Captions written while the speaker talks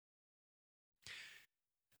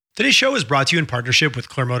Today's show is brought to you in partnership with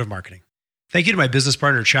Clearmotive Marketing. Thank you to my business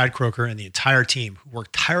partner, Chad Croker, and the entire team who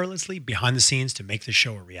worked tirelessly behind the scenes to make this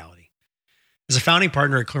show a reality. As a founding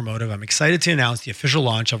partner at Clearmotive, I'm excited to announce the official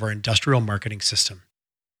launch of our industrial marketing system.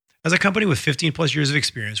 As a company with 15 plus years of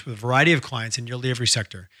experience with a variety of clients in nearly every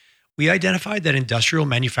sector, we identified that industrial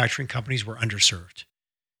manufacturing companies were underserved.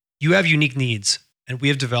 You have unique needs, and we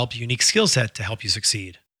have developed a unique skill set to help you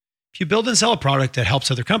succeed. If you build and sell a product that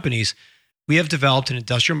helps other companies, we have developed an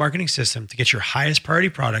industrial marketing system to get your highest priority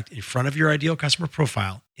product in front of your ideal customer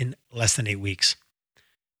profile in less than 8 weeks.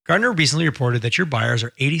 Gartner recently reported that your buyers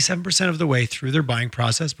are 87% of the way through their buying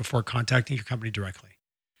process before contacting your company directly.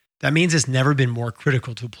 That means it's never been more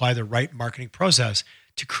critical to apply the right marketing process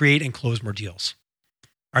to create and close more deals.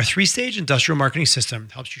 Our 3-stage industrial marketing system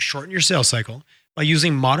helps you shorten your sales cycle by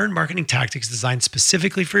using modern marketing tactics designed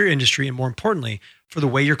specifically for your industry and, more importantly, for the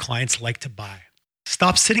way your clients like to buy.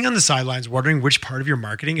 Stop sitting on the sidelines wondering which part of your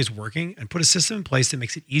marketing is working and put a system in place that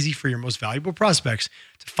makes it easy for your most valuable prospects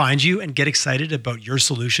to find you and get excited about your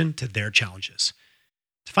solution to their challenges.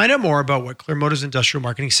 To find out more about what Clearmotive's industrial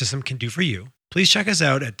marketing system can do for you, please check us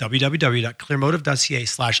out at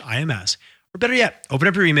www.clearmotive.ca/IMS, or better yet, open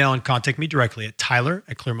up your email and contact me directly at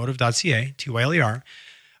tyler@clearmotive.ca, Tyler.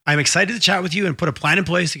 I'm excited to chat with you and put a plan in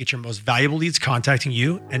place to get your most valuable leads contacting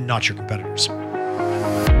you and not your competitors.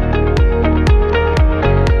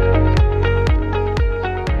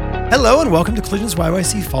 Hello and welcome to Collisions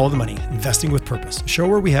YYC Follow the Money, Investing with Purpose, a show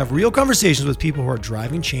where we have real conversations with people who are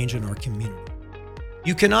driving change in our community.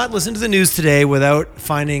 You cannot listen to the news today without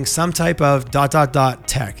finding some type of ...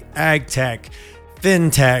 tech, ag tech,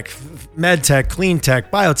 fintech, med tech, clean tech,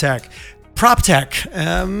 biotech, prop tech,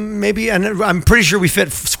 maybe, and I'm pretty sure we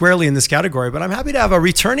fit squarely in this category, but I'm happy to have a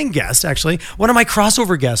returning guest, actually. One of my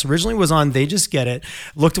crossover guests originally was on They Just Get It,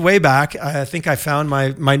 looked way back. I think I found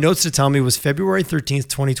my notes to tell me was February 13th,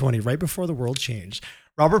 2020, right before the world changed.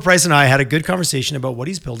 Robert Price and I had a good conversation about what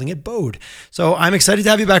he's building at Bode. So I'm excited to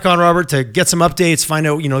have you back on, Robert, to get some updates, find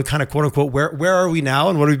out, kind of quote unquote, where are we now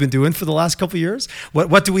and what have we been doing for the last couple of years?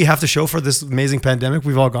 What do we have to show for this amazing pandemic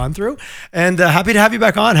we've all gone through? And happy to have you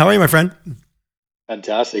back on. How are you, my friend?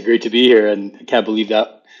 Fantastic. Great to be here. And I can't believe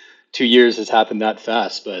that 2 years has happened that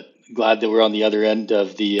fast, but glad that we're on the other end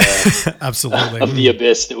of the absolutely of the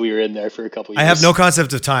abyss that we were in there for a couple of years. I have no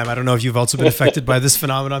concept of time. I don't know if you've also been affected by this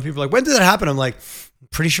phenomenon. People are like, when did that happen? I'm like,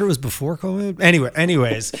 pretty sure it was before COVID.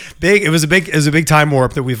 Anyways, it was a big time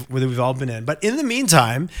warp that we've all been in. But in the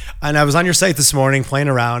meantime, and I was on your site this morning playing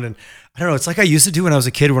around, and I don't know, it's like I used to do when I was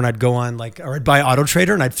a kid when I'd go on or I'd buy Auto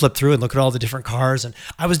Trader and I'd flip through and look at all the different cars. And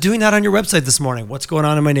I was doing that on your website this morning. What's going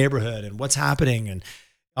on in my neighborhood and what's happening? And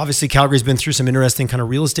obviously Calgary's been through some interesting kind of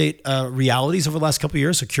real estate realities over the last couple of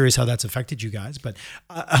years. So curious how that's affected you guys, but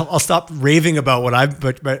I'll stop raving about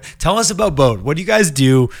but tell us about Bode. What do you guys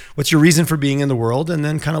do? What's your reason for being in the world? And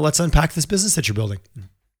then kind of let's unpack this business that you're building.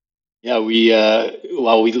 Yeah, we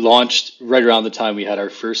launched right around the time we had our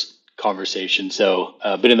first conversation. So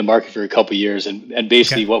been in the market for a couple of years, and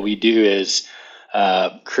basically what we do is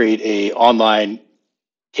create a online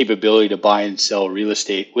capability to buy and sell real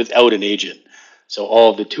estate without an agent. So all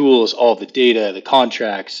of the tools, all of the data, the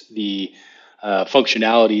contracts, the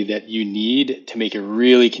functionality that you need to make it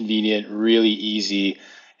really convenient, really easy,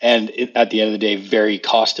 and at the end of the day, very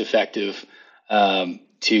cost effective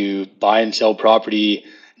to buy and sell property,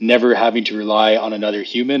 never having to rely on another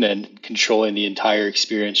human and controlling the entire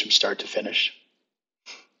experience from start to finish.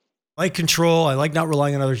 I like control. I like not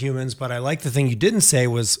relying on other humans, but I like the thing you didn't say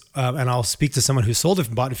was, and I'll speak to someone who sold it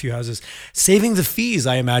and bought a few houses, saving the fees,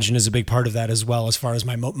 I imagine, is a big part of that as well, as far as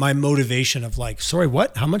my motivation of like, sorry,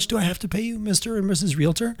 what? How much do I have to pay you, Mr. and Mrs.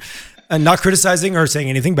 Realtor? And not criticizing or saying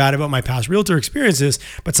anything bad about my past realtor experiences,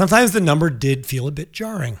 but sometimes the number did feel a bit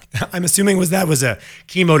jarring. I'm assuming that was a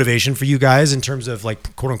key motivation for you guys in terms of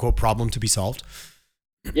like, quote unquote, problem to be solved.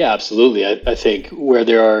 Yeah, absolutely. I think where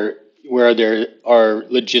there are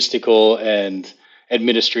logistical and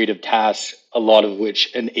administrative tasks, a lot of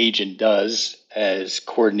which an agent does as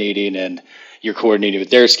coordinating, and you're coordinating with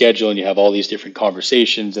their schedule and you have all these different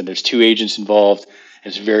conversations and there's 2 agents involved.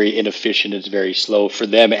 It's very inefficient. It's very slow for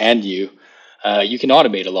them and you. You can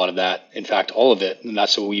automate a lot of that. In fact, all of it. And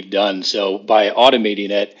that's what we've done. So by automating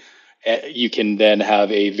it, you can then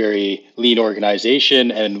have a very lean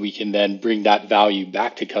organization, and we can then bring that value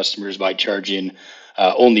back to customers by charging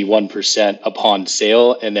only 1% upon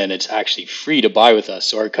sale, and then it's actually free to buy with us.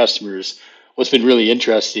 So our customers, what's been really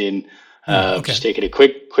interesting, just taking a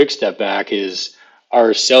quick step back, is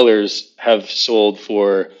our sellers have sold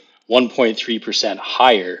for 1.3%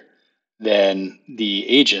 higher than the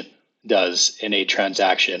agent does in a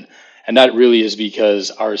transaction. And that really is because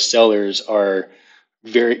our sellers are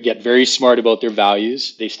get very smart about their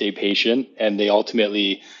values. They stay patient, and they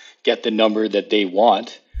ultimately get the number that they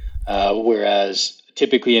want. Whereas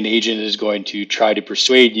typically an agent is going to try to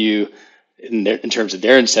persuade you in terms of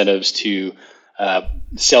their incentives to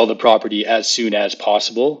sell the property as soon as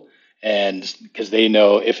possible. And because they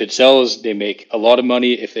know if it sells, they make a lot of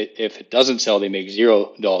money. If it doesn't sell, they make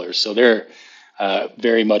 $0. So they're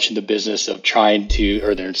very much in the business of trying to,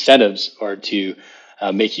 or their incentives are to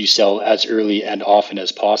make you sell as early and often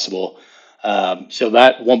as possible. So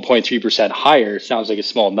that 1.3% higher sounds like a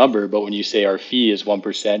small number, but when you say our fee is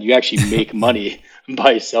 1%, you actually make money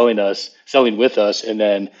by selling with us, and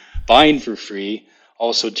then buying for free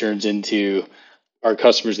also turns into our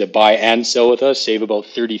customers that buy and sell with us save about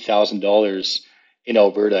 $30,000 in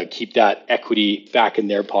Alberta, keep that equity back in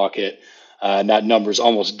their pocket, and that number is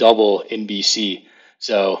almost double in BC.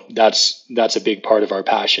 So that's a big part of our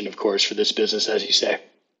passion, of course, for this business, as you say.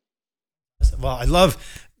 Well, I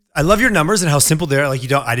love your numbers and how simple they are. Like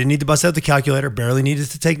I didn't need to bust out the calculator, barely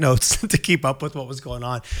needed to take notes to keep up with what was going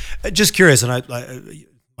on. Just curious, and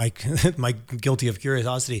my guilty of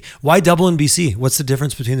curiosity, why double in BC? What's the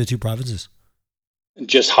difference between the two provinces?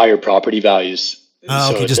 Just higher property values.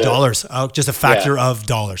 Oh, okay, so just dollars. Oh, just a factor of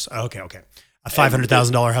dollars. Okay. A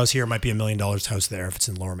 $500,000 house here might be $1 million house there if it's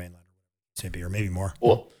in Lower Mainland, maybe, or maybe more.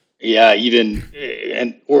 Well, yeah,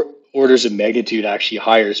 orders of magnitude actually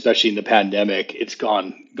higher, especially in the pandemic. It's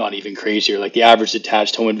gone even crazier. Like the average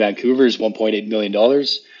detached home in Vancouver is $1.8 million.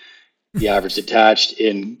 The average detached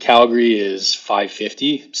in Calgary is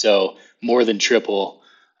 $550,000. So more than triple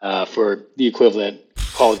for the equivalent,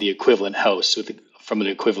 call it the equivalent house from an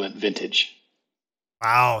equivalent vintage.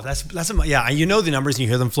 Wow, that's yeah. You know the numbers and you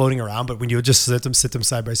hear them floating around, but when you just sit them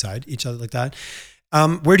side by side, each other like that.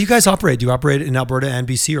 Where do you guys operate? Do you operate in Alberta and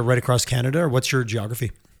BC, or right across Canada, or what's your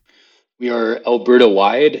geography? We are Alberta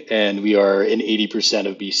wide, and we are in 80%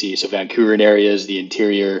 of BC. So Vancouver and areas, the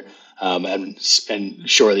interior, and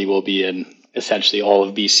shortly we'll be in essentially all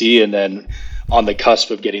of BC, and then on the cusp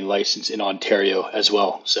of getting licensed in Ontario as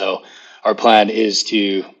well. So our plan is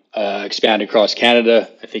to expand across Canada.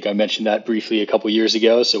 I think I mentioned that briefly a couple years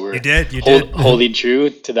ago. So we're holding true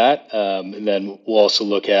to that. And then we'll also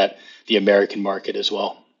look at the American market as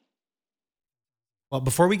well. Well,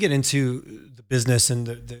 before we get into the business and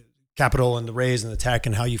the capital and the raise and the tech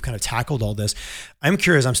and how you've kind of tackled all this, I'm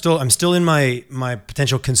curious. I'm still in my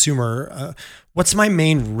potential consumer. What's my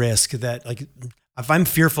main risk that, like, if I'm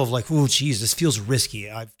fearful of, like, oh geez, this feels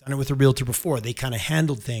risky. I've done it with a realtor before. They kind of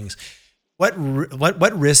handled things. What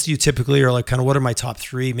risks do you typically, or like kind of what are my top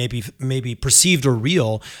three, maybe perceived or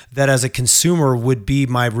real, that as a consumer would be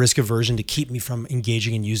my risk aversion to keep me from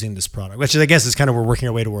engaging and using this product? Which I guess is kind of, we're working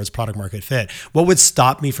our way towards product market fit. What would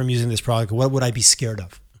stop me from using this product? What would I be scared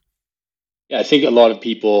of? Yeah, I think a lot of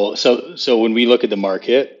people, so when we look at the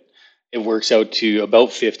market, it works out to about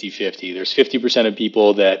 50-50. There's 50% of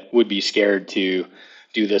people that would be scared to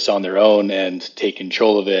do this on their own and take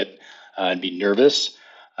control of it and be nervous.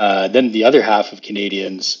 Then the other half of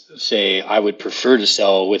Canadians say, I would prefer to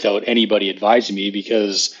sell without anybody advising me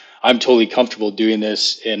because I'm totally comfortable doing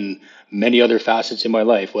this in many other facets in my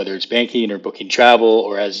life, whether it's banking or booking travel,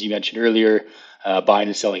 or as you mentioned earlier, buying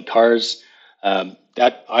and selling cars.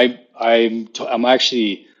 That I'm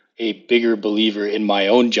actually a bigger believer in my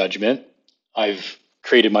own judgment. I've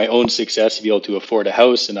created my own success to be able to afford a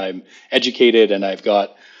house, and I'm educated, and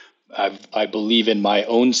I believe in my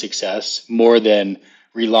own success more than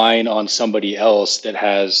relying on somebody else that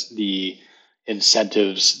has the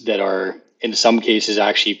incentives that are in some cases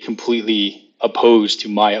actually completely opposed to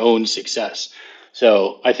my own success.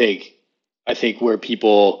 So I think where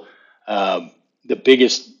people, the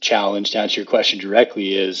biggest challenge, to answer your question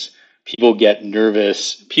directly, is people get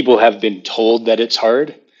nervous. People have been told that it's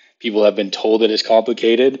hard. People have been told that it's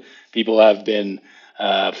complicated. People have been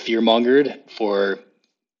fear-mongered for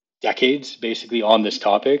decades, basically, on this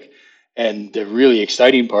topic. And the really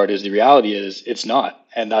exciting part is the reality is it's not.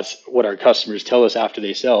 And that's what our customers tell us after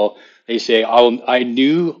they sell. They say, I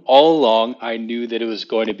knew all along, I knew that it was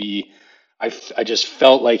going to be, I just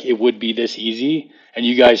felt like it would be this easy. And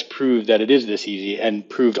you guys proved that it is this easy, and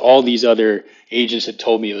proved all these other agents that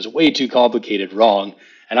told me it was way too complicated wrong.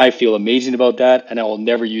 And I feel amazing about that. And I will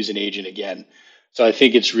never use an agent again. So I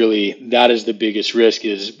think it's really, that is the biggest risk,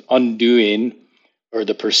 is undoing, or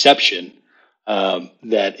the perception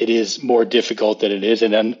that it is more difficult than it is,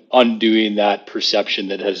 and then undoing that perception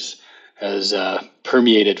that has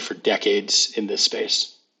permeated for decades in this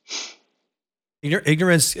space.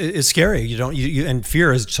 Ignorance is scary. And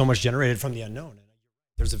fear is so much generated from the unknown.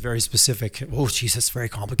 there's a very specific, oh, geez, that's very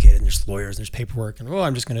complicated. And there's lawyers, and there's paperwork, and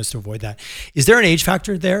I'm just going to avoid that. Is there an age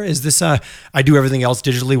factor there? Is this, I do everything else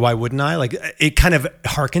digitally, why wouldn't I? Like, it kind of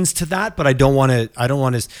harkens to that, but I don't want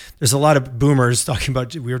to, there's a lot of boomers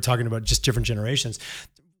we were talking about just different generations.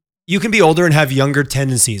 You can be older and have younger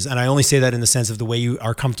tendencies. And I only say that in the sense of the way you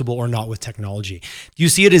are comfortable or not with technology. Do you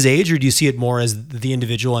see it as age, or do you see it more as the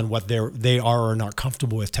individual and what they are or not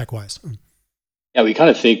comfortable with tech-wise? Yeah, we kind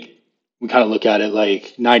of look at it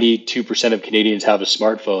like 92% of Canadians have a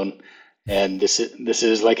smartphone, and this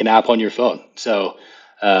is like an app on your phone. So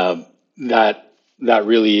that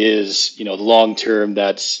really is, the long term.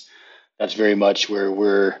 That's very much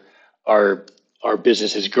where our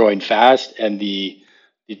business is growing fast, and the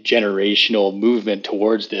generational movement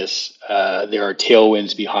towards this. There are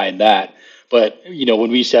tailwinds behind that. But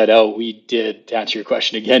when we set out, we did, to answer your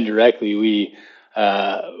question again directly, we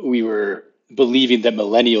were believing that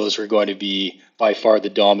millennials were going to be by far the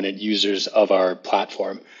dominant users of our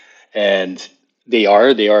platform. And they are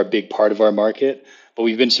a big part of our market, but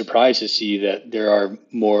we've been surprised to see that there are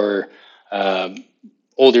more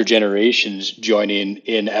older generations joining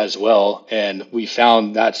in as well. And we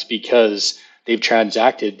found that's because they've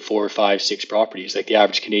transacted 4, 5, 6 properties. Like the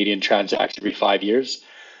average Canadian transacts every 5 years.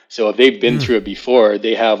 So if they've been through it before,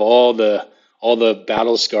 they have all the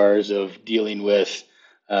battle scars of dealing with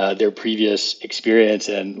their previous experience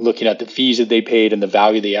and looking at the fees that they paid and the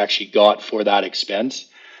value they actually got for that expense,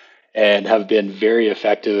 and have been very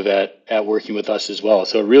effective at working with us as well.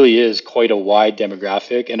 So it really is quite a wide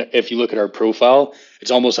demographic. And if you look at our profile,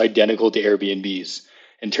 it's almost identical to Airbnb's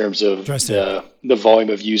in terms of the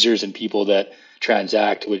volume of users and people that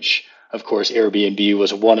transact, which of course Airbnb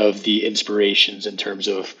was one of the inspirations in terms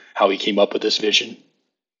of how we came up with this vision.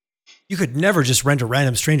 You could never just rent a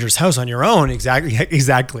random stranger's house on your own. Exactly.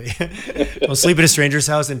 Don't sleep at a stranger's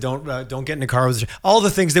house, and don't get in a car with all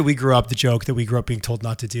the things that we grew up, the joke that we grew up being told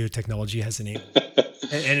not to do. Technology has enabled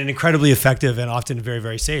and an incredibly effective and often very,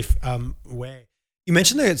 very safe way. You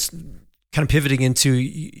mentioned that it's kind of pivoting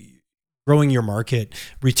into growing your market,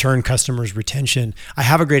 return customers, retention. I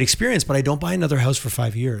have a great experience, but I don't buy another house for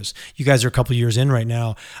 5 years. You guys are a couple of years in right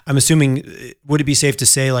now. I'm assuming, would it be safe to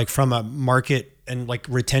say, like, from a market and like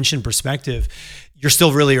retention perspective, you're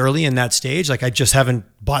still really early in that stage? Like, I just haven't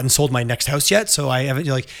bought and sold my next house yet. So I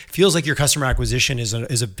haven't, feels like your customer acquisition is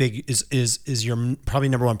your probably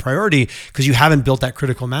number one priority, because you haven't built that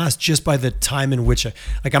critical mass just by the time in which,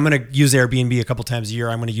 I'm going to use Airbnb a couple times a year.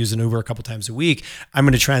 I'm going to use an Uber a couple times a week. I'm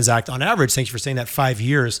going to transact on average. Thank you for saying that, 5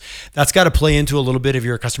 years. That's got to play into a little bit of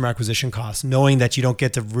your customer acquisition costs, knowing that you don't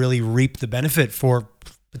get to really reap the benefit for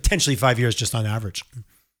potentially 5 years just on average.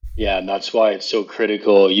 Yeah, and that's why it's so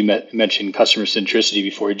critical. You mentioned customer centricity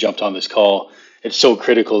before we jumped on this call. It's so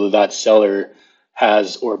critical that seller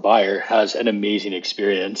or buyer has an amazing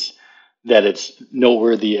experience, that it's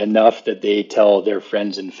noteworthy enough that they tell their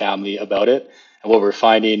friends and family about it. And what we're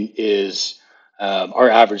finding is our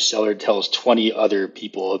average seller tells 20 other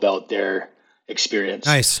people about their experience.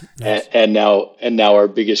 Nice. And now our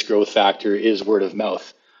biggest growth factor is word of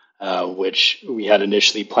mouth, which we had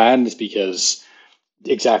initially planned, because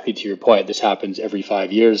exactly to your point, this happens every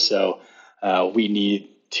 5 years. So we need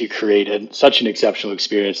to create such an exceptional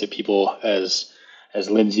experience that people, as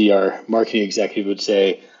Lindsay, our marketing executive, would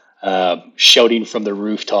say, shouting from the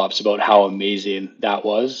rooftops about how amazing that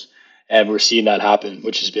was. And we're seeing that happen,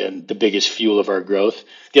 which has been the biggest fuel of our growth.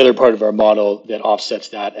 The other part of our model that offsets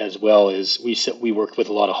that as well is we work with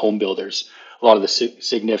a lot of home builders, a lot of the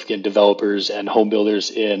significant developers and home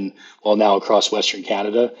builders now across Western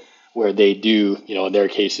Canada, where they do, in their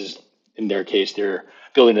case, they're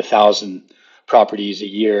building 1,000 properties a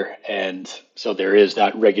year. And so there is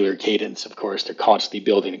that regular cadence. Of course, they're constantly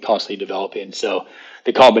building and constantly developing. So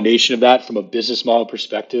the combination of that from a business model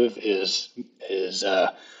perspective is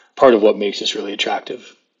part of what makes us really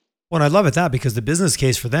attractive. Well, I love it because the business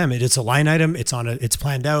case for them, it's a line item, it's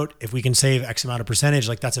planned out. If we can save X amount of percentage,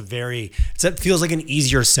 that feels like an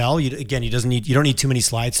easier sell. You don't need too many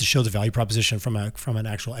slides to show the value proposition from an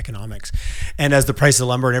actual economics. And as the price of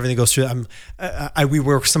lumber and everything goes through, we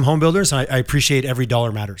work with some home builders, and I appreciate every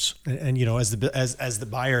dollar matters. And as the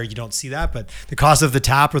buyer, you don't see that, but the cost of the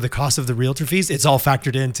tap or the cost of the realtor fees, it's all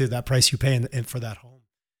factored into that price you pay for that home.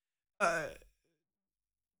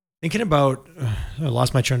 Thinking about, I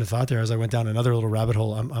lost my train of thought there as I went down another little rabbit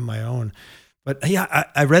hole on my own. But yeah,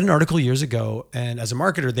 I read an article years ago, and as a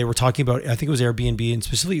marketer, they were talking about, I think it was Airbnb and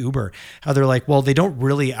specifically Uber, how they're like, well, they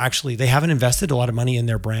haven't invested a lot of money in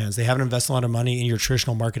their brands. They haven't invested a lot of money in your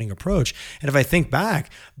traditional marketing approach. And if I think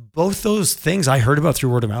back, both those things I heard about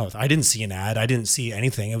through word of mouth. I didn't see an ad. I didn't see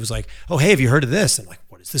anything. It was like, oh, hey, have you heard of this? And like,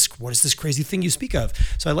 what what is this crazy thing you speak of?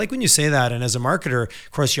 So I like when you say that. And as a marketer,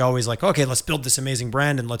 of course, you always like, okay, let's build this amazing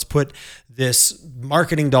brand and let's put this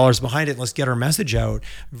marketing dollars behind it. And let's get our message out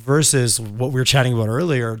versus what we were chatting about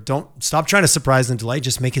earlier. Don't stop trying to surprise and delight.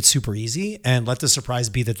 Just make it super easy and let the surprise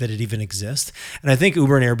be that it even exists. And I think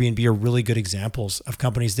Uber and Airbnb are really good examples of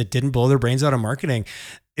companies that didn't blow their brains out of marketing.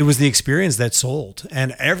 It was the experience that sold.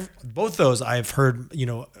 And both those I've heard,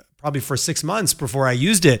 probably for 6 months before I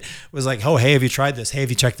used it, was like, oh, hey, have you tried this? Hey, have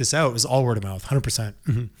you checked this out? It was all word of mouth, 100%.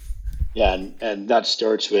 Mm-hmm. Yeah, and that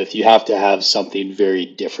starts with you have to have something very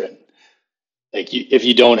different. Like if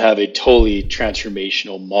you don't have a totally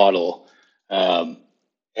transformational model,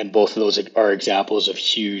 and both of those are examples of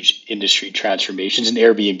huge industry transformations. In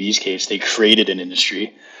Airbnb's case, they created an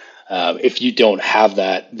industry. If you don't have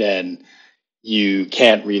that, then you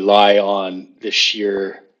can't rely on the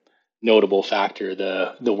sheer notable factor,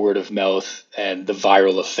 the word of mouth and the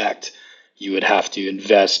viral effect. You would have to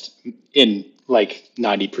invest in, like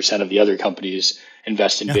 90% of the other companies,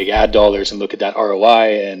 invest in big ad dollars and look at that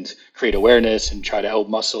ROI and create awareness and try to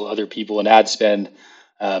outmuscle other people in ad spend.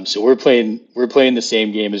 So we're playing the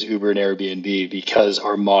same game as Uber and Airbnb because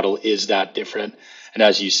our model is that different. And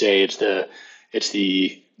as you say, it's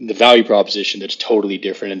the value proposition that's totally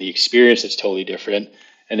different and the experience that's totally different.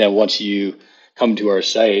 And then once you come to our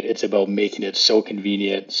site, it's about making it so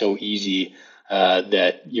convenient, so easy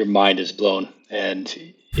that your mind is blown.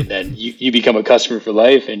 And then you become a customer for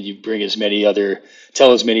life and you bring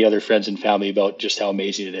tell as many other friends and family about just how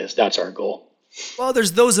amazing it is. That's our goal. Well,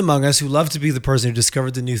 there's those among us who love to be the person who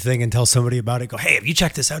discovered the new thing and tell somebody about it. Go, hey, have you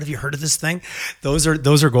checked this out? Have you heard of this thing? Those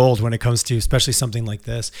are gold when it comes to especially something like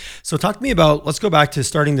this. So talk to me about, let's go back to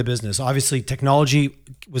starting the business. Obviously, technology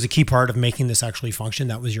was a key part of making this actually function.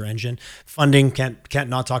 That was your engine. Funding, can't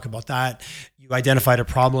not talk about that. You identified a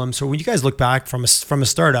problem. So when you guys look back from a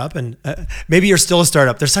startup, and maybe you're still a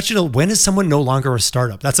startup, there's when is someone no longer a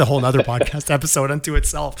startup? That's a whole other podcast episode unto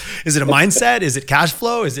itself. Is it a mindset? Is it cash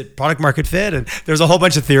flow? Is it product market fit? And there's a whole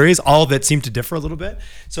bunch of theories, all of it seem to differ a little bit.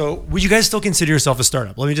 So would you guys still consider yourself a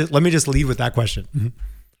startup? Let me just lead with that question. Mm-hmm.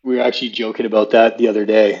 We were actually joking about that the other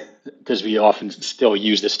day because we often still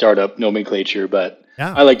use the startup nomenclature, but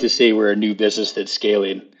I like to say we're a new business that's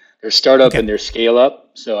scaling. There's startup and there's scale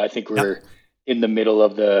up. So I think we're in the middle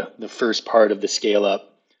of the first part of the scale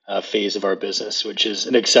up phase of our business, which is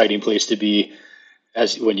an exciting place to be.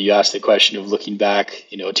 As when you ask the question of looking back,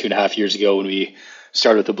 2.5 years ago when we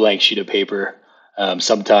started with a blank sheet of paper,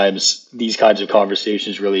 sometimes these kinds of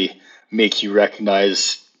conversations really make you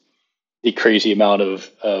recognize the crazy amount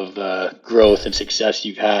of growth and success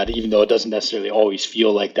you've had, even though it doesn't necessarily always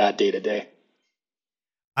feel like that day to day.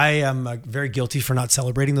 I am very guilty for not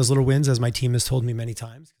celebrating those little wins, as my team has told me many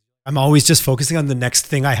times. I'm always just focusing on the next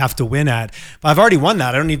thing I have to win at. But I've already won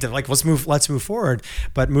that. I don't need to let's move forward.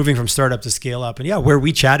 But moving from startup to scale up, and where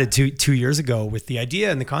we chatted 2 years ago with the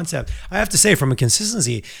idea and the concept, I have to say from a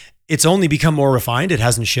consistency, it's only become more refined. It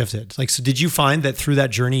hasn't shifted. So did you find that through that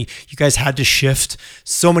journey, you guys had to shift?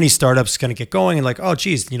 So many startups kind of get going and oh,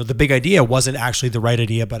 geez, the big idea wasn't actually the right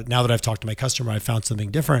idea. But now that I've talked to my customer, I found something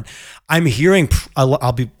different. I'm hearing,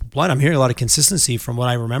 I'll be blunt, I'm hearing a lot of consistency from what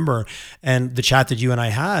I remember. And the chat that you and I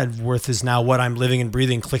had is now what I'm living and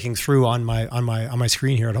breathing, clicking through on my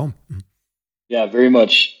screen here at home. Yeah, very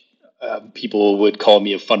much. People would call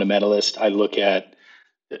me a fundamentalist.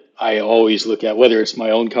 I always look at whether it's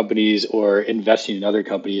my own companies or investing in other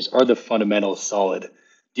companies, are the fundamentals solid?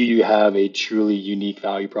 Do you have a truly unique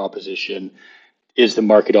value proposition? Is the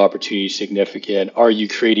market opportunity significant? Are you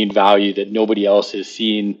creating value that nobody else has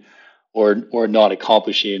seen or not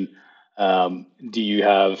accomplishing? Do you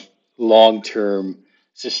have long-term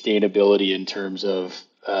sustainability in terms of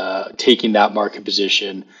taking that market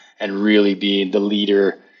position and really being the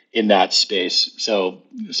leader in that space? So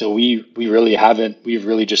we really haven't. We've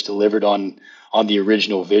really just delivered on the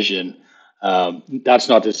original vision. That's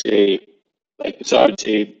not to say, so I would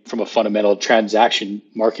say from a fundamental transaction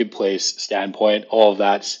marketplace standpoint, all of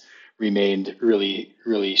that's remained really,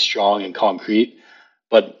 really strong and concrete.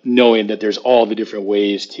 But knowing that there's all the different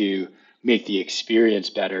ways to make the experience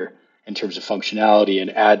better in terms of functionality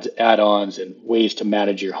and add-ons and ways to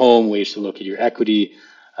manage your home, ways to look at your equity,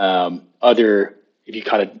 if you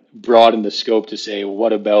kind of broaden the scope to say, well,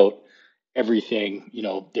 what about everything?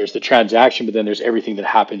 There's the transaction, but then there's everything that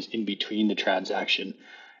happens in between the transaction.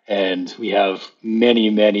 And we have many,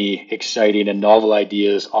 many exciting and novel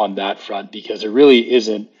ideas on that front because there really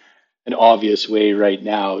isn't an obvious way right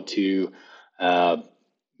now to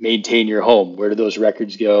maintain your home. Where do those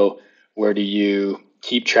records go? Where do you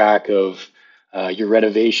keep track of your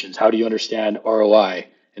renovations? How do you understand ROI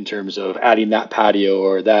in terms of adding that patio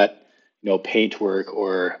or that paint work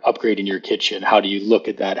or upgrading your kitchen? How do you look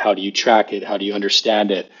at that? How do you track it? How do you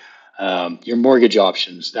understand it? Your mortgage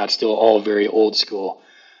options, that's still all very old school.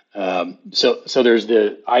 So there's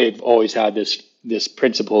I've always had this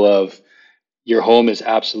principle of your home is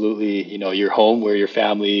absolutely, your home where your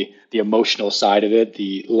family, the emotional side of it,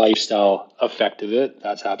 the lifestyle effect of it,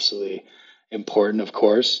 that's absolutely important, of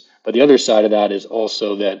course. But the other side of that is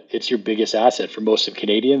also that it's your biggest asset. For most of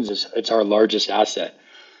Canadians, it's our largest asset.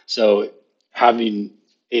 So having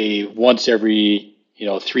a once every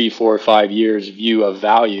 3, 4, 5 years view of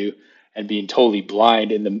value and being totally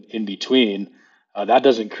blind in between, that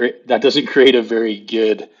doesn't create a very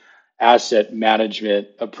good asset management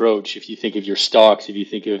approach. If you think of your stocks, if you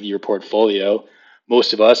think of your portfolio,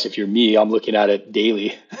 most of us, if you're me, I'm looking at it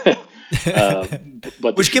daily.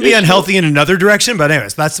 But which can be unhealthy in another direction. But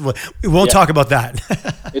anyways, that's what we won't talk about that.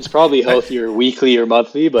 It's probably healthier weekly or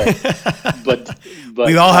monthly, but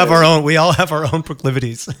we all have our own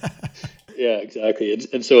proclivities. Yeah, exactly.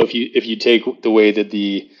 And so if you take the way that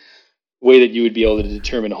you would be able to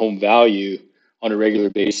determine home value on a regular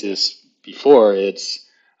basis before,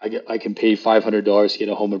 I can pay $500 to get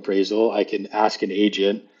a home appraisal. I can ask an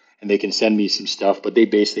agent and they can send me some stuff, but they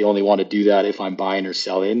basically only want to do that if I'm buying or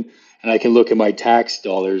selling. And I can look at my tax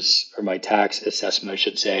dollars, or my tax assessment, I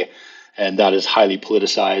should say, and that is highly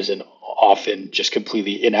politicized and often just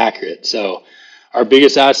completely inaccurate. So our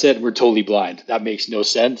biggest asset, we're totally blind. That makes no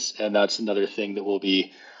sense. And that's another thing that we'll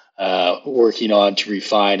be working on to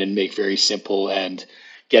refine and make very simple and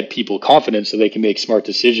get people confident so they can make smart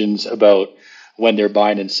decisions about when they're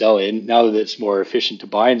buying and selling. Now that it's more efficient to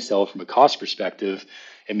buy and sell from a cost perspective,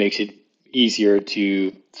 it makes it easier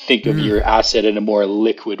to think of your asset in a more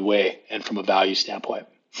liquid way and from a value standpoint.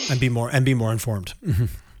 And be more informed.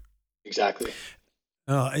 Exactly.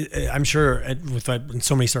 I'm sure in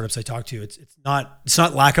so many startups I talk to, it's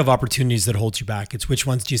not lack of opportunities that holds you back. It's which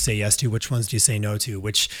ones do you say yes to, which ones do you say no to,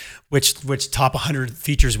 which top 100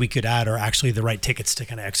 features we could add are actually the right tickets to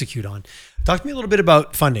kind of execute on. Talk to me a little bit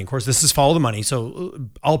about funding. Of course, this is follow the money. So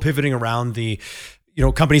all pivoting around the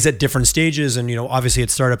companies at different stages, and obviously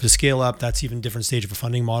it's startup to scale up. That's even different stage of a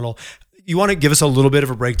funding model. You want to give us a little bit of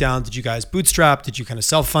a breakdown? Did you guys bootstrap? Did you kind of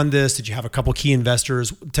self-fund this? Did you have a couple key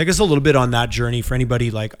investors? Take us a little bit on that journey for anybody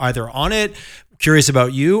like either on it, curious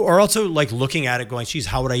about you, or also like looking at it going, geez,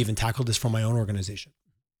 how would I even tackle this for my own organization?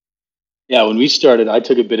 Yeah, when we started, I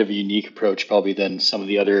took a bit of a unique approach probably than some of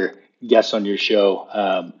the other guests on your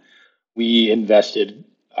show. We invested,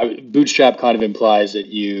 bootstrap kind of implies that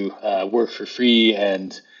you work for free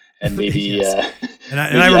and maybe yes. And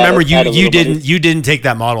I remember you didn't take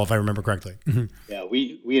that model, if I remember correctly. Mm-hmm. Yeah,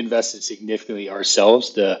 we invested significantly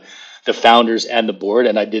ourselves, the founders and the board,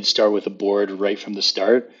 and I did start with a board right from the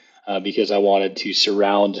start because I wanted to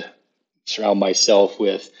surround myself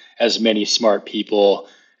with as many smart people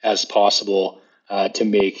as possible to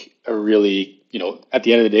make a really, at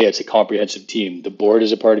the end of the day, it's a comprehensive team. The board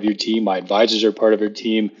is a part of your team, my advisors are part of our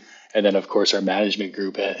team, and then of course our management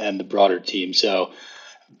group and the broader team. So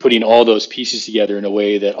putting all those pieces together in a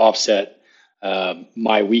way that offset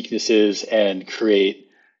my weaknesses and create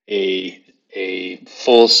a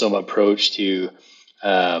fulsome approach to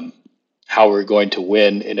how we're going to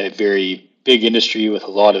win in a very big industry with a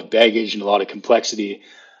lot of baggage and a lot of complexity.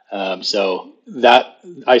 So that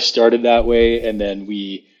I started that way, and then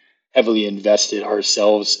we heavily invested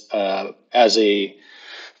ourselves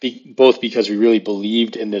both because we really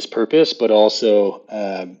believed in this purpose, but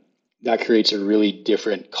also that creates a really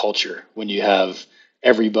different culture when you have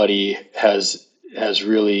everybody has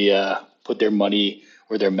really put their money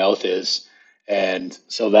where their mouth is. And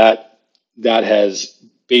so that has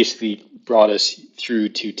basically brought us through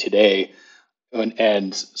to today.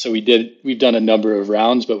 And so we've done a number of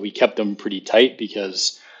rounds, but we kept them pretty tight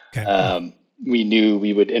because we knew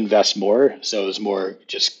we would invest more. So it was more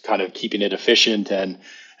just kind of keeping it efficient and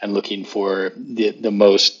looking for the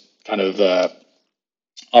most kind of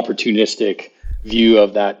opportunistic view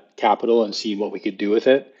of that capital and seeing what we could do with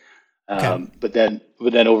it. But then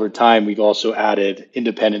over time, we've also added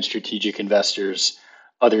independent strategic investors,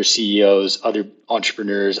 other CEOs, other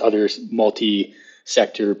entrepreneurs, other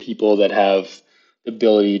multi-sector people that have the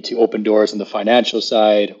ability to open doors on the financial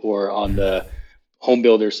side or on the home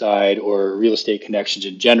builder side or real estate connections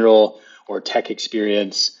in general or tech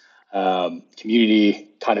experience, community,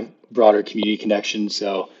 kind of broader community connections.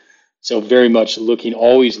 So very much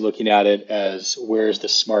always looking at it as where's the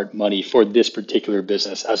smart money for this particular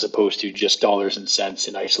business as opposed to just dollars and cents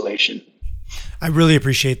in isolation. I really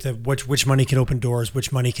appreciate which money can open doors,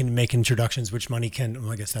 which money can make introductions, which money can,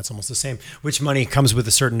 well, I guess that's almost the same, which money comes with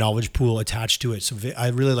a certain knowledge pool attached to it. So I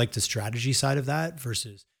really like the strategy side of that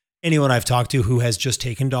versus anyone I've talked to who has just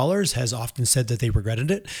taken dollars has often said that they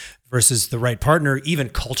regretted it versus the right partner, even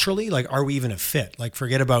culturally. Like, are we even a fit? Like,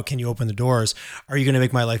 forget about, can you open the doors? Are you going to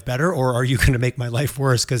make my life better or are you going to make my life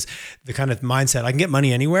worse? Because the kind of mindset, I can get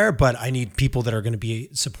money anywhere, but I need people that are going to be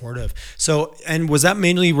supportive. So, and was that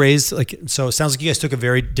mainly raised like, so it sounds like you guys took a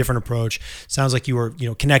very different approach. Sounds like you were,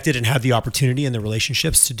 connected and had the opportunity and the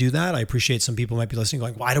relationships to do that. I appreciate some people might be listening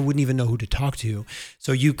going, well, I wouldn't even know who to talk to.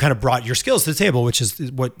 So you kind of brought your skills to the table, which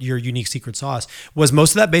is what your unique secret sauce was.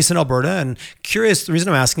 Most of that based in Alberta? And curious, the reason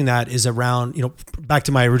I'm asking that is around, back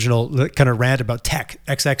to my original kind of rant about tech,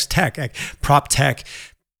 XX tech, prop tech.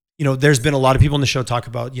 There's been a lot of people on the show talk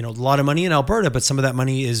about, a lot of money in Alberta, but some of that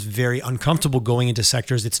money is very uncomfortable going into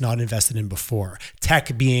sectors it's not invested in before.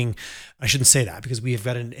 Tech being, I shouldn't say that because we have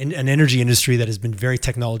got an energy industry that has been very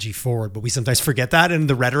technology forward, but we sometimes forget that in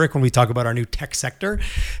the rhetoric when we talk about our new tech sector.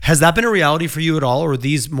 Has that been a reality for you at all? Or are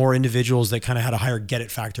these more individuals that kind of had a higher get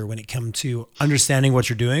it factor when it came to understanding what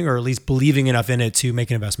you're doing or at least believing enough in it to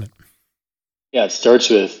make an investment? Yeah, it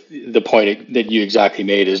starts with the point that you exactly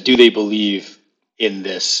made is, do they believe in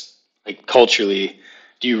this? Like culturally,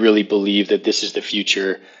 do you really believe that this is the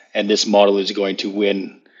future and this model is going to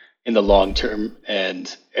win in the long term?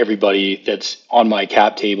 And everybody that's on my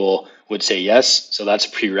cap table would say yes. So that's a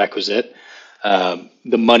prerequisite.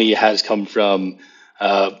 The money has come from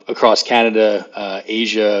across Canada,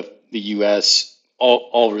 Asia, the US,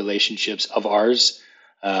 all relationships of ours,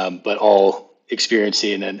 but all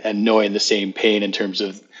experiencing and knowing the same pain in terms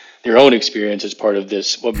of their own experience as part of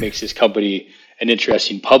this. What makes this company an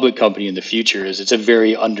interesting public company in the future is it's a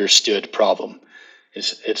very understood problem.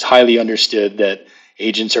 It's highly understood that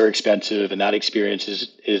agents are expensive and that experience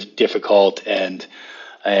is difficult, and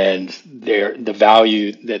the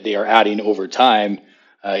value that they are adding over time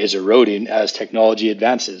is eroding as technology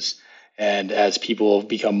advances and as people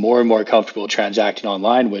become more and more comfortable transacting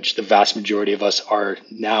online, which the vast majority of us are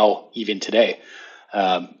now, even today.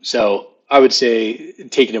 So I would say,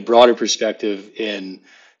 taking a broader perspective in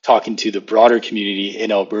talking to the broader community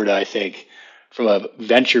in Alberta, I think from a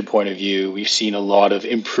venture point of view, we've seen a lot of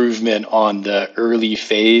improvement on the early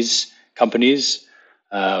phase companies,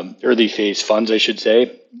 early phase funds, I should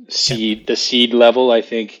say. The seed level, I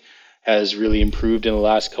think, has really improved in the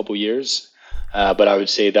last couple of years. But I would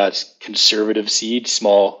say that's conservative seed,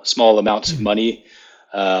 small amounts of money.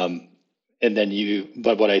 But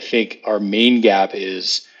what I think our main gap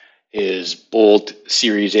is bold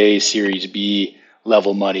Series A, Series B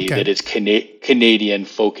level money that is Canadian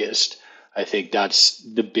focused. I think that's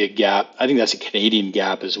the big gap. I think that's a Canadian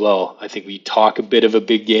gap as well. I think we talk a bit of a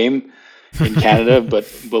big game in Canada, but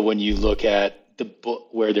when you look at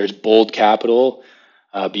where there's bold capital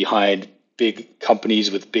behind big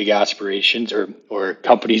companies with big aspirations or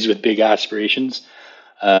companies with big aspirations,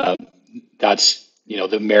 that's,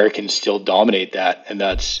 the Americans still dominate that. And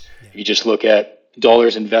that's, you just look at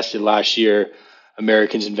dollars invested last year,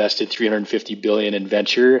 Americans invested $350 billion in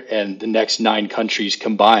venture, and the next 9 countries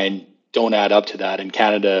combined don't add up to that. And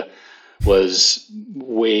Canada was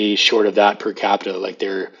way short of that per capita. Like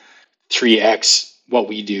they're 3x what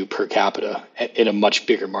we do per capita in a much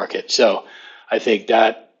bigger market. So I think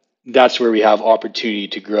that's where we have opportunity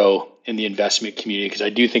to grow in the investment community, because I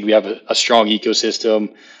do think we have a strong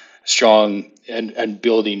ecosystem, strong and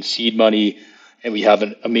building seed money, and we have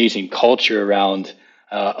an amazing culture around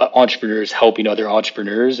entrepreneurs helping other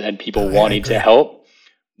entrepreneurs and people wanting to help.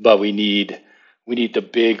 But we need the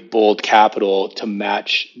big, bold capital to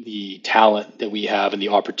match the talent that we have and the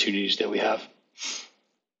opportunities that we have.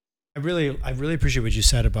 I really appreciate what you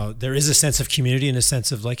said about there is a sense of community and a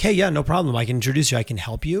sense of like, hey, yeah, no problem. I can introduce you. I can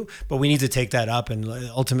help you. But we need to take that up. And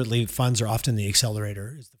ultimately, funds are often the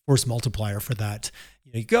accelerator, is the force multiplier for that.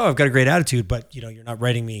 You go, I've got a great attitude, but you're not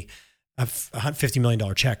writing me a $50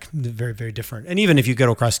 million check. Very, very different. And even if you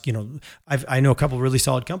go across, I know a couple of really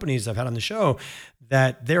solid companies I've had on the show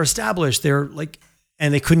that they're established. They're like,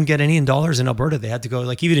 and they couldn't get any in dollars in Alberta. They had to go,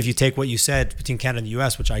 like, even if you take what you said between Canada and the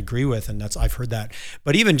US, which I agree with, and I've heard that,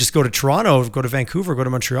 but even just go to Toronto, go to Vancouver, go to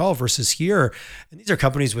Montreal versus here. And these are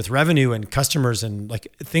companies with revenue and customers and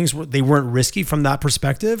like things, they weren't risky from that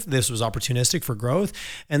perspective. This was opportunistic for growth.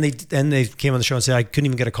 And they came on the show and said, I couldn't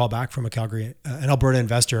even get a call back from an Alberta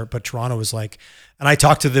investor, but Toronto was like, and I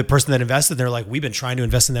talked to the person that invested. They're like, we've been trying to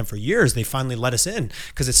invest in them for years. They finally let us in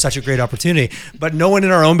because it's such a great opportunity. But no one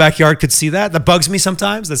in our own backyard could see that. That bugs me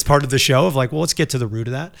sometimes. That's part of the show of like, well, let's get to the root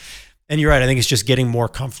of that. And you're right. I think it's just getting more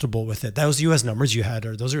comfortable with it. Those US numbers you had,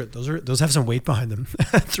 those have some weight behind them.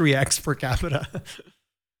 3x per capita.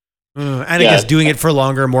 And I guess doing it for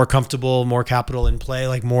longer, more comfortable, more capital in play,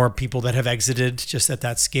 like more people that have exited just at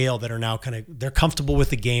that scale that are now they're comfortable with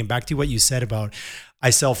the game. Back to what you said about,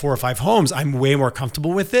 I sell 4 or 5 homes. I'm way more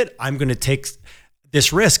comfortable with it. I'm going to take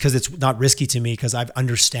this risk because it's not risky to me because I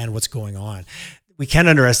understand what's going on. We can't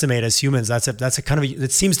underestimate as humans. That's a kind of,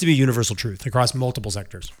 it seems to be a universal truth across multiple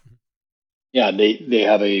sectors. Yeah. They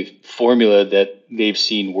have a formula that they've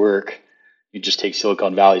seen work. You just take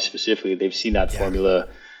Silicon Valley specifically. They've seen that formula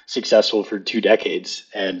successful for 2 decades.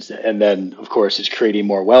 And then of course it's creating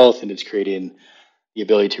more wealth and it's creating the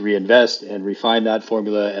ability to reinvest and refine that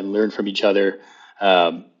formula and learn from each other.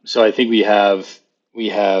 So I think we have,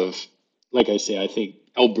 like I say, I think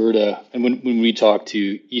Alberta, and when we talk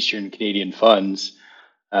to Eastern Canadian funds,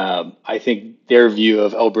 I think their view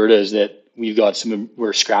of Alberta is that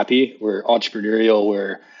we're scrappy, we're entrepreneurial,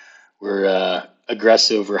 we're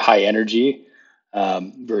aggressive, we're high energy,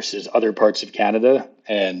 versus other parts of Canada.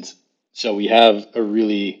 And so we have a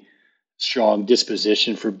really strong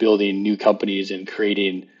disposition for building new companies and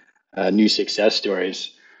creating new success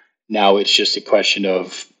stories. Now it's just a question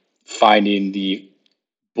of finding the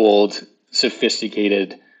bold,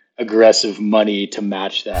 sophisticated, aggressive money to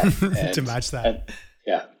match that.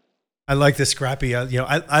 Yeah. I like the scrappy.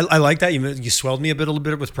 I like that. You swelled me a little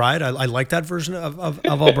bit with pride. I like that version of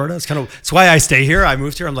Alberta. It's why I stay here. I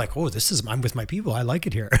moved here. I'm like, I'm with my people. I like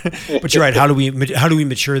it here. But you're right. How do we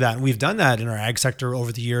mature that? And we've done that in our ag sector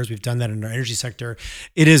over the years. We've done that in our energy sector.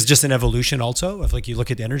 It is just an evolution also of, like, you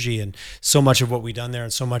look at energy and so much of what we've done there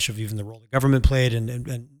and so much of even the role the government played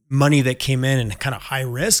and money that came in and kind of high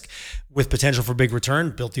risk with potential for big return,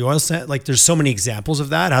 built the oil sands. Like, there's so many examples of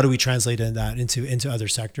that. How do we translate that into other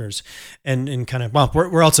sectors? And kind of, well,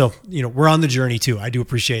 we're also, we're on the journey too. I do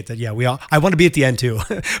appreciate that. Yeah, I want to be at the end too,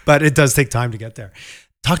 but it does take time to get there.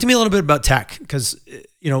 Talk to me a little bit about tech, because,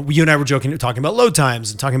 you and I were talking about load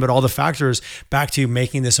times and talking about all the factors back to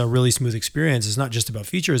making this a really smooth experience. It's not just about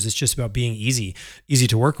features. It's just about being easy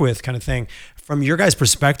to work with kind of thing. From your guys'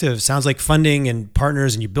 perspective, sounds like funding and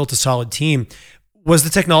partners, and you built a solid team. Was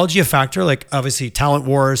the technology a factor? Like, obviously, talent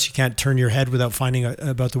wars, you can't turn your head without finding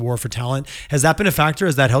about the war for talent. Has that been a factor?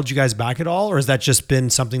 Has that held you guys back at all? Or has that just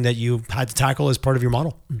been something that you had to tackle as part of your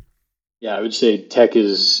model? Yeah, I would say tech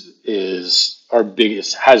has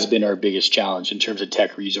been our biggest challenge in terms of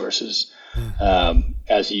tech resources.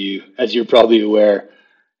 As you're probably aware,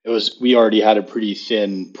 we already had a pretty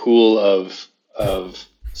thin pool of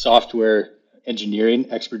software engineering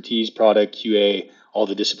expertise, product, QA, all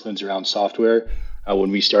the disciplines around software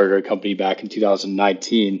when we started our company back in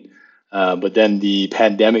 2019. But then the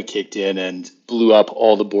pandemic kicked in and blew up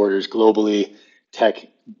all the borders globally.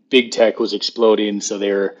 Big tech was exploding, so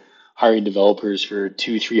they were hiring developers for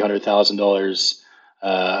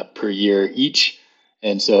 $200,000-$300,000 per year each.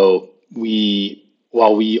 And so I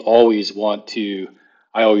always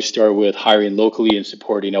start with hiring locally and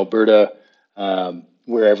supporting Alberta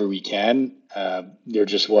wherever we can. There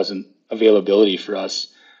just wasn't availability for us,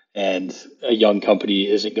 and a young company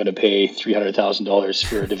isn't going to pay $300,000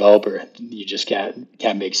 for a developer. You just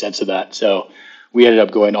can't make sense of that. So we ended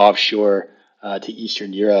up going offshore to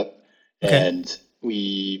Eastern Europe, and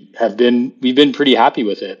we've been pretty happy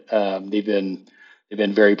with it. They've been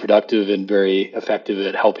very productive and very effective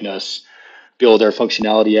at helping us build our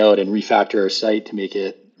functionality out and refactor our site to make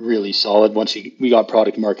it really solid. Once we got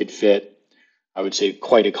product market fit, I would say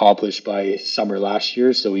quite accomplished by summer last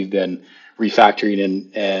year. So we've been refactoring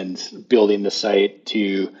and building the site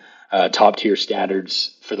to top tier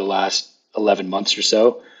standards for the last 11 months or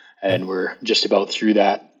so. And we're just about through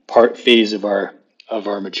that phase of our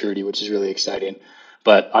maturity, which is really exciting.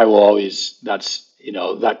 But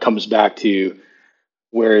that comes back to,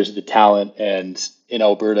 where is the talent? And in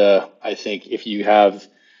Alberta, I think if you have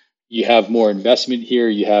more investment here,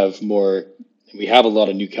 we have a lot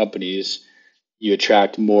of new companies, you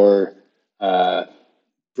attract more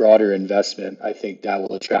broader investment. I think that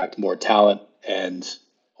will attract more talent, and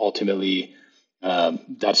ultimately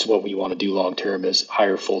that's what we want to do long term, is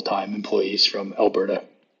hire full-time employees from Alberta.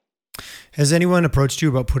 Has anyone approached you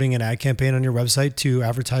about putting an ad campaign on your website to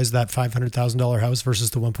advertise that $500,000 house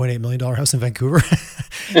versus the $1.8 million house in Vancouver?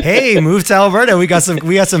 Hey, move to Alberta. We got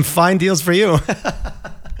some fine deals for you.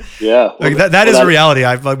 Yeah. Like that is a reality.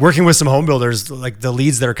 I've working with some home builders, like the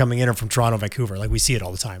leads that are coming in are from Toronto, Vancouver. Like, we see it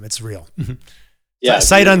all the time. It's real. Yeah.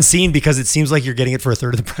 Sight unseen, because it seems like you're getting it for a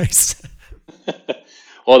third of the price.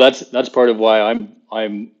 Well, that's part of why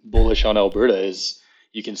I'm bullish on Alberta, is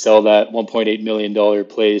you can sell that $1.8 million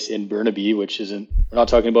place in Burnaby, we're not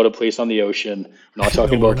talking about a place on the ocean. We're not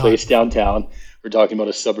talking about a place downtown. We're talking about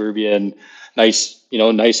a suburban, nice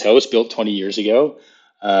house built 20 years ago.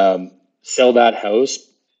 Sell that house,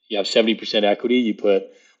 You have 70% equity. You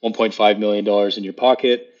put $1.5 million in your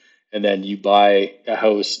pocket, and then you buy a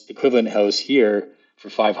house, equivalent house here for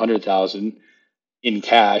 500,000 in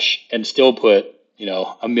cash, and still put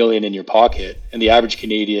 $1 million in your pocket. And the average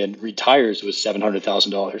Canadian retires with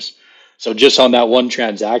 $700,000. So just on that one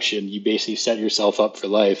transaction, you basically set yourself up for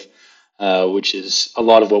life, which is a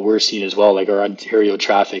lot of what we're seeing as well. Like our Ontario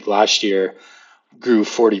traffic last year grew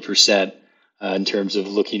 40% in terms of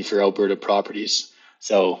looking for Alberta properties.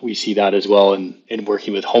 So we see that as well in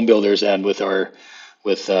working with home builders and with our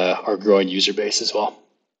growing user base as well.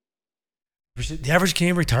 The average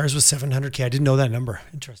Canadian retires with $700K. I didn't know that number.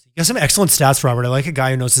 Interesting. You have some excellent stats, Robert. I like a guy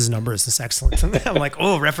who knows his numbers. That's excellent. I'm like,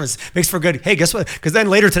 oh, reference makes for good. Hey, guess what? Because then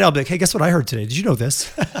later today, I'll be like, hey, guess what I heard today? Did you know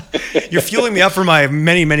this? You're fueling me up for my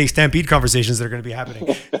many, many Stampede conversations that are going to be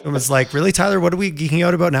happening. It was like, really, Tyler, what are we geeking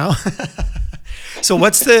out about now? So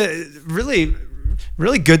what's the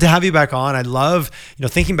really good to have you back on. I love,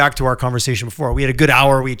 thinking back to our conversation before. We had a good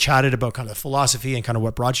hour. We chatted about kind of philosophy and kind of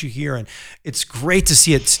what brought you here. And it's great to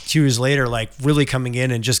see it 2 years later, like really coming in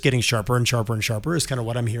and just getting sharper and sharper and sharper is kind of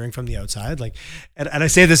what I'm hearing from the outside. Like, and I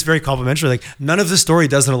say this very complimentary, like none of the story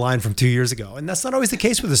doesn't align from 2 years ago. And that's not always the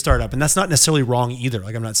case with a startup. And that's not necessarily wrong either.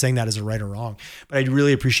 Like, I'm not saying that as a right or wrong, but I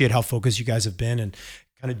really appreciate how focused you guys have been and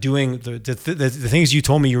kind of doing the things you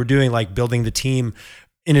told me you were doing, like building the team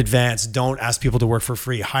in advance. Don't ask people to work for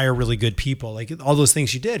free, hire really good people. Like all those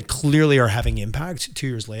things you did clearly are having impact 2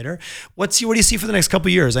 years later. What do you see for the next couple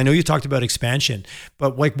of years? I know you talked about expansion,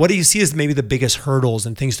 but like, what do you see as maybe the biggest hurdles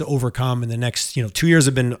and things to overcome in the next, 2 years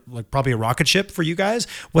have been like probably a rocket ship for you guys.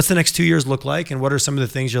 What's the next 2 years look like? And what are some of the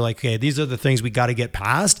things you're like, okay, these are the things we got to get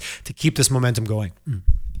past to keep this momentum going?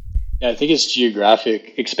 Yeah, I think it's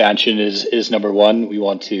geographic expansion is number one. We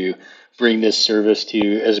want to bring this service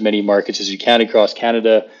to as many markets as we can across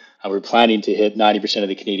Canada. We're planning to hit 90% of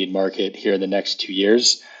the Canadian market here in the next 2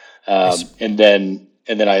 years. Nice. And then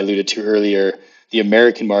I alluded to earlier, the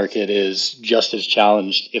American market is just as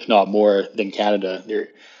challenged, if not more, than Canada.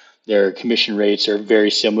 Their commission rates are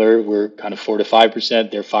very similar. We're kind of 4 to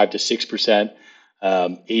 5%. They're 5 to 6%.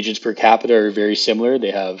 Agents per capita are very similar.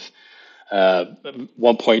 They have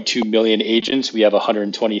 1.2 million agents. We have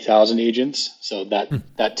 120,000 agents. So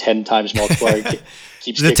that 10 times multiplier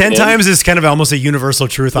keeps the 10 times is kind of almost a universal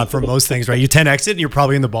truth for most things, right? You 10x it and you're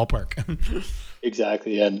probably in the ballpark.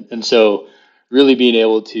 Exactly. And so really being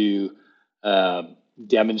able to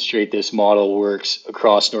demonstrate this model works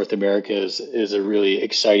across North America is a really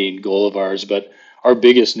exciting goal of ours. But our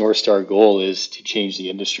biggest North Star goal is to change the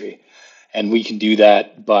industry. And we can do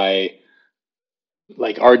that by,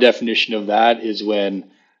 like, our definition of that is when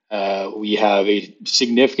we have a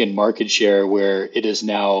significant market share where it is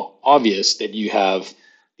now obvious that you have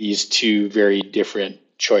these two very different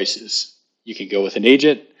choices. You can go with an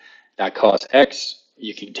agent, that costs X.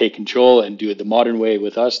 You can take control and do it the modern way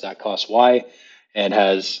with us, that costs Y, and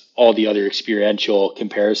has all the other experiential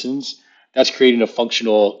comparisons. That's creating a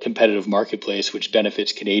functional competitive marketplace which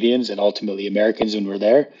benefits Canadians and ultimately Americans when we're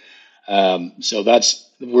there. So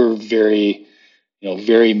we're very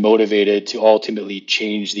motivated to ultimately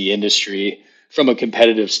change the industry from a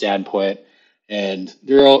competitive standpoint. And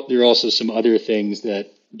there are also some other things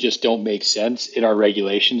that just don't make sense in our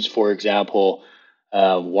regulations. For example,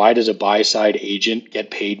 why does a buy-side agent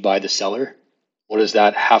get paid by the seller? What does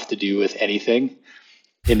that have to do with anything?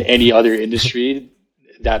 In any other industry,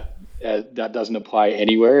 that doesn't apply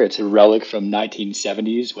anywhere. It's a relic from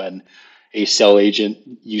 1970s when a sell agent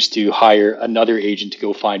used to hire another agent to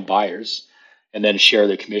go find buyers and then share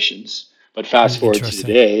the commissions. But fast forward to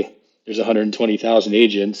today, there's 120,000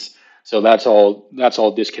 agents. So that's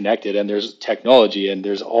all disconnected, and there's technology and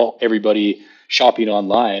there's everybody shopping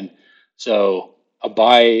online. So a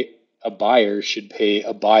buyer should pay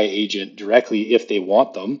a buy agent directly if they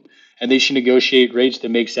want them, and they should negotiate rates that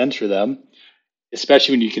make sense for them,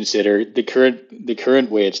 especially when you consider the current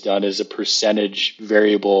way it's done is a percentage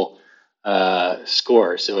variable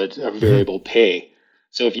score. So it's a variable pay.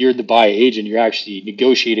 So if you're the buy agent, you're actually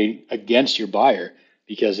negotiating against your buyer,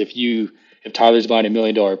 because if Tyler's buying $1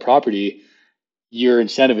 million property, your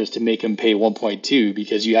incentive is to make him pay 1.2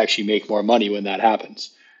 because you actually make more money when that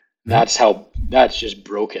happens. That's just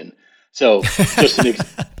broken. So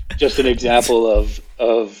just an example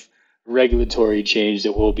of regulatory change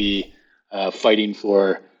that we'll be fighting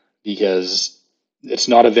for, because it's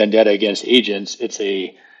not a vendetta against agents. It's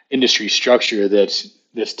a industry structure that's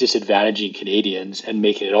disadvantaging Canadians and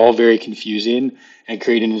making it all very confusing and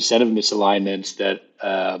creating incentive misalignments that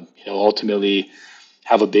ultimately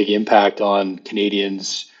have a big impact on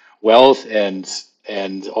Canadians' wealth and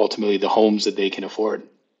ultimately the homes that they can afford.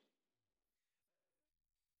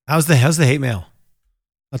 How's the hate mail?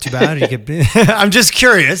 Not too bad. I'm just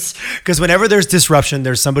curious because whenever there's disruption,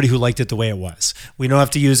 there's somebody who liked it the way it was. We don't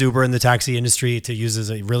have to use Uber in the taxi industry to use as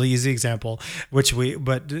a really easy example, but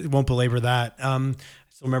won't belabor that.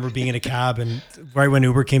 I remember being in a cab and right when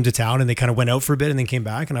Uber came to town and they kind of went out for a bit and then came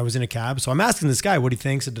back and I was in a cab. So I'm asking this guy what he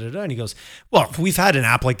thinks and he goes, well, we've had an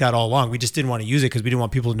app like that all along. We just didn't want to use it because we didn't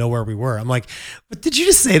want people to know where we were. I'm like, but did you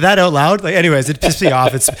just say that out loud? Like, anyways, it pissed me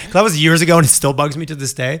off. That was years ago and it still bugs me to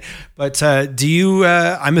this day. But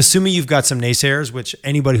I'm assuming you've got some naysayers, which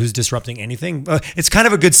anybody who's disrupting anything, it's kind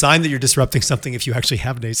of a good sign that you're disrupting something if you actually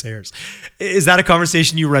have naysayers. Is that a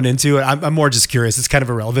conversation you run into? I'm more just curious. It's kind of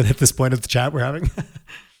irrelevant at this point of the chat we're having.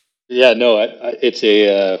 Yeah, no, I would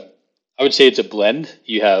say it's a blend.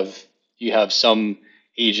 You have some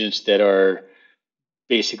agents that are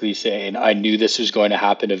basically saying, I knew this was going to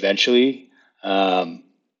happen eventually. Can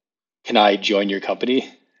I join your company?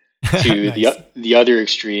 To nice. the other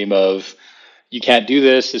extreme of, you can't do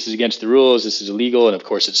this. This is against the rules. This is illegal. And of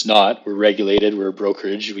course it's not. We're regulated. We're a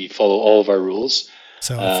brokerage. We follow all of our rules.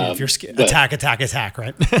 So if you're attack,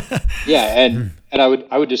 right? Yeah. And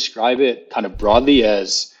I would describe it kind of broadly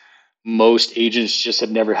as, most agents just have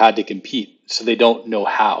never had to compete, so they don't know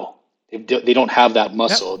how. They don't have that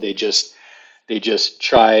muscle. Yep. They just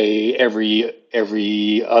try every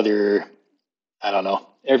other, I don't know,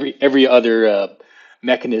 every other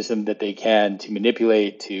mechanism that they can to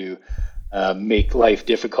manipulate, to make life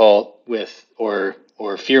difficult with, or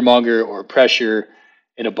fearmonger or pressure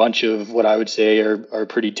in a bunch of what I would say are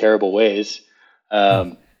pretty terrible ways,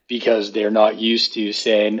 because they're not used to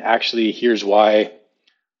saying, actually, here's why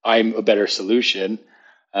I'm a better solution,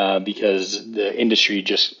 because the industry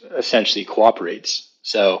just essentially cooperates.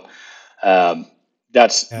 So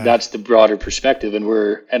that's the broader perspective.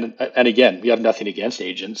 And again, we have nothing against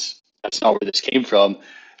agents. That's not where this came from.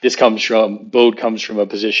 Bode comes from a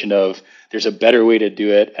position of, there's a better way to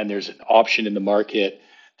do it, and there's an option in the market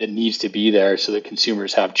that needs to be there so that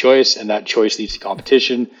consumers have choice, and that choice leads to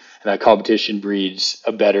competition, and that competition breeds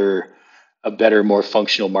a better, more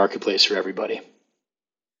functional marketplace for everybody.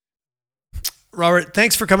 Robert,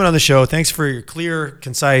 thanks for coming on the show. Thanks for your clear,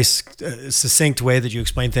 concise, succinct way that you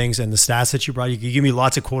explain things and the stats that you brought. You give me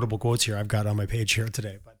lots of quotable quotes here I've got on my page here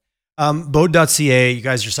today. But Bode.ca, you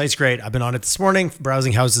guys, your site's great. I've been on it this morning.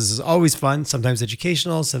 Browsing houses is always fun, sometimes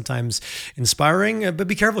educational, sometimes inspiring, but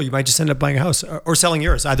be careful. You might just end up buying a house or selling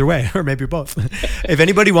yours, either way, or maybe both. If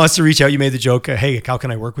anybody wants to reach out, you made the joke, hey, how can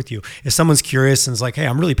I work with you? If someone's curious and is like, hey,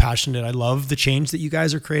 I'm really passionate. I love the change that you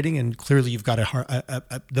guys are creating. And clearly you've got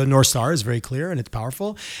the North Star is very clear and it's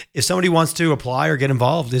powerful. If somebody wants to apply or get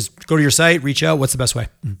involved, just go to your site, reach out. What's the best way?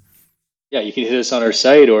 Yeah, you can hit us on our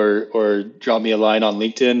site or drop me a line on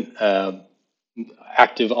LinkedIn.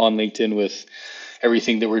 Active on LinkedIn with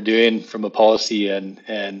everything that we're doing from a policy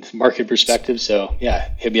and market perspective. So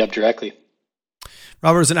yeah, hit me up directly.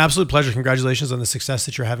 Robert, it's an absolute pleasure. Congratulations on the success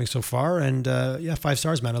that you're having so far. And 5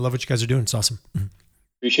 stars, man. I love what you guys are doing. It's awesome.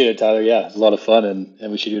 Appreciate it, Tyler. Yeah, it's a lot of fun and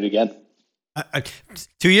we should do it again.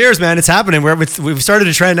 2 years, man. It's happening. We've started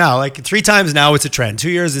a trend now. Like 3 times now, it's a trend. 2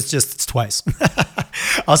 years, it's twice.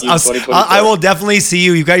 I will definitely see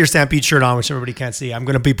you. You've got your Stampede shirt on, which everybody can't see. I'm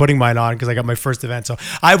going to be putting mine on because I got my first event. So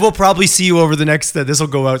I will probably see you over the next. This will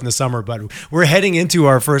go out in the summer, but we're heading into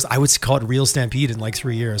our first. I would call it real Stampede in like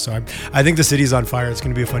 3 years. So I think the city's on fire. It's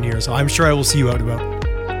going to be a fun year. So I'm sure I will see you out and about.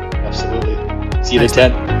 Absolutely. See you at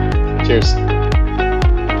 10. Cheers.